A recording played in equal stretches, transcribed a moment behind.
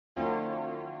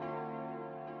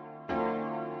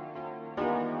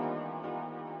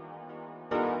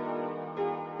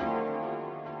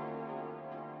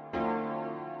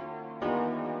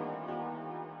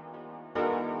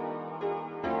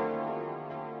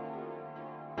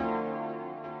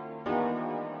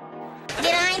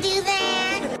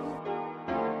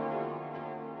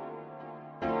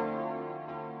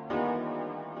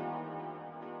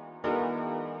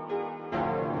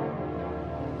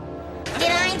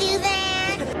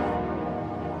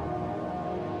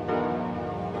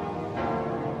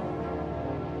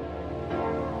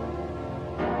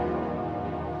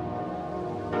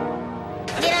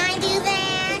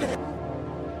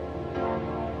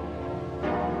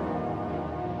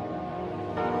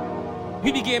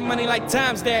We be getting money like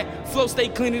times that. Flow stay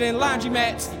cleaner than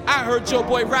laundromats. I heard your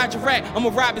boy Roger Rat. I'ma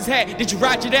rob his hat. Did you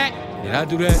roger that? Did I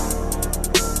do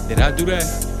that? Did I do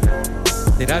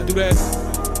that? Did I do that?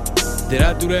 Did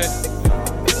I do that?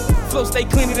 Flow stay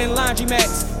cleaner than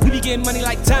laundromats. We be getting money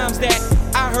like times that.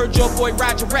 I heard your boy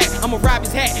Roger Rat. I'ma rob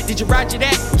his hat. Did you roger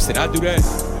that? Did I do that?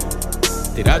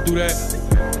 Did I do that?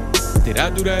 Did I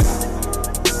do that?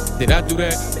 Did I do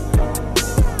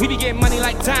that? We be getting money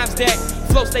like times that.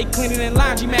 Flow stay cleaner than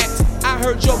laundromats. I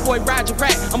heard your boy Roger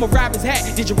Rat. I'ma rob his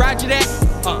hat. Did you roger that?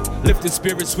 Lifting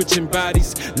spirits, switching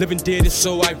bodies. Living dead is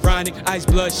so ironic. Ice,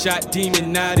 bloodshot,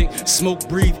 demonic. Smoke,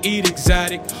 breathe, eat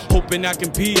exotic. Hoping I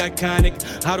can be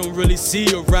iconic. I don't really see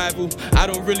a rival. I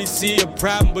don't really see a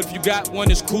problem. But if you got one,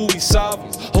 it's cool, we solve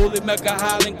them. Holy Mecca,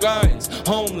 Highland Gardens.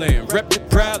 Homeland, rep it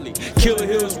proudly. Killer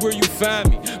Hills where you find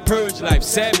me. Purge life,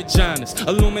 savage honest.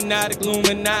 Illuminati.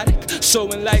 So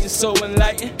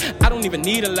enlightened. I don't even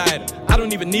need a lighter. I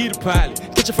don't even need a pilot.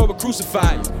 Get your phone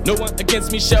crucified. No one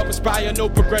against me shall conspire. No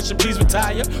progression, please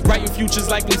retire. Write your futures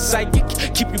like I'm psychic.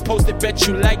 Keep you posted, bet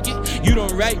you like it. You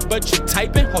don't write, but you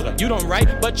typing. Hold up, you don't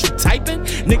write, but you typing.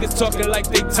 Niggas talking like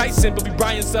they Tyson, but be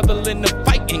Brian Sutherland the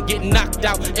fighting. Get knocked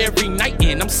out every night,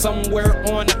 and I'm somewhere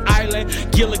on the island.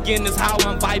 Gilligan is how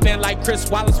I'm vibing, like Chris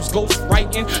Wallace was ghost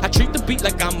writing. I treat the beat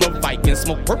like I'm a Viking.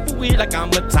 Smoke purple weed like I'm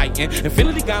a Titan.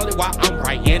 Infinity Gauntlet while I'm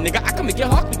writing. Nigga, I can make your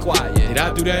heart be quiet. Did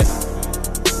I do that?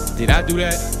 Did I do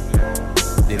that?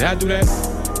 Did I do that?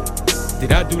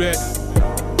 Did I do that?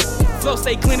 Flow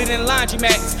stay cleaner than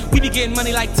laundromats. We be getting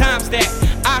money like times that.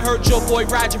 I heard your boy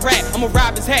Roger Rat. I'ma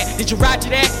rob his hat. Did you roger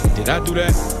that? Did I do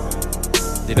that?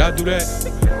 Did I do that?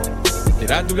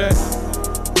 Did I do that?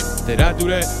 Did I do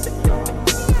that?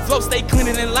 Flow stay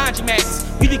cleaner than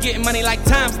laundromats. We be getting money like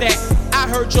times that. I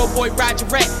heard your boy Roger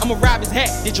Rat. I'ma rob his hat.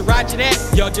 Did you roger that?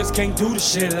 Y'all just can't do the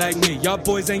shit like me. Y'all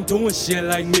boys ain't doing shit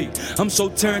like me. I'm so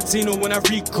Tarantino when I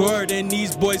record, and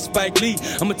these boys Spike Lee.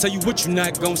 I'ma tell you what you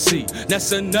not gon' see.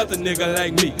 That's another nigga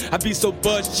like me. I be so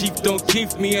buzzed, Chief don't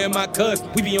keep me and my cuz.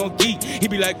 We be on geek. He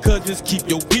be like, cuz, just keep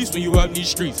your peace when you out in these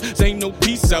streets. There ain't no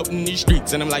peace out in these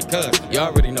streets. And I'm like, cuz, you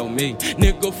already know me.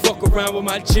 Nigga, fuck around with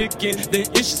my chicken, then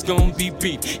it's just gon' be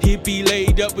beef. He be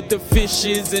laid up with the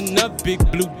fishes and a big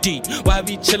blue D. Why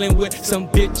be chillin' with some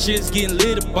bitches, getting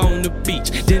lit up on the beach.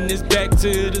 Then it's back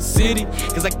to the city,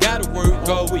 cause I gotta work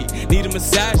all week. Need a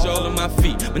massage all on my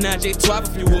feet. Menage a trois, a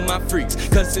few of my freaks.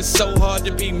 Cause it's so hard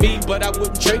to be me, but I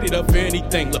wouldn't trade it up for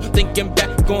anything. Look, thinking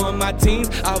back on my teens,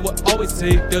 I would always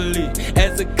take the lead.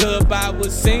 As a cub, I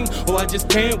would sing, oh, I just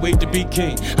can't wait to be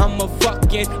king. I'm a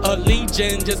fucking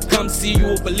allegiant, just come see you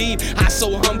will believe. I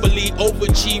so humbly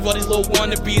overachieve all these little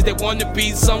wannabes that wanna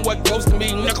be somewhat close to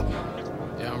me.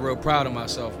 Yeah, I'm real proud of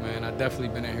myself, man. I definitely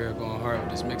been in here going hard with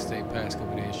this mixtape past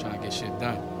couple days trying to get shit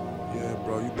done. Yeah,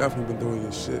 bro, you definitely been doing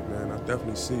your shit, man. I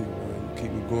definitely see you, man. You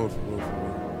keep me going for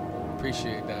real.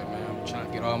 Appreciate that, man. I'm trying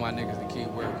to get all my niggas to keep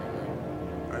working,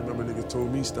 man. I remember niggas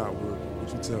told me stop working.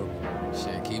 What you tell me?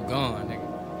 Shit, keep going, nigga.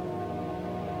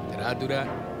 Did I do that?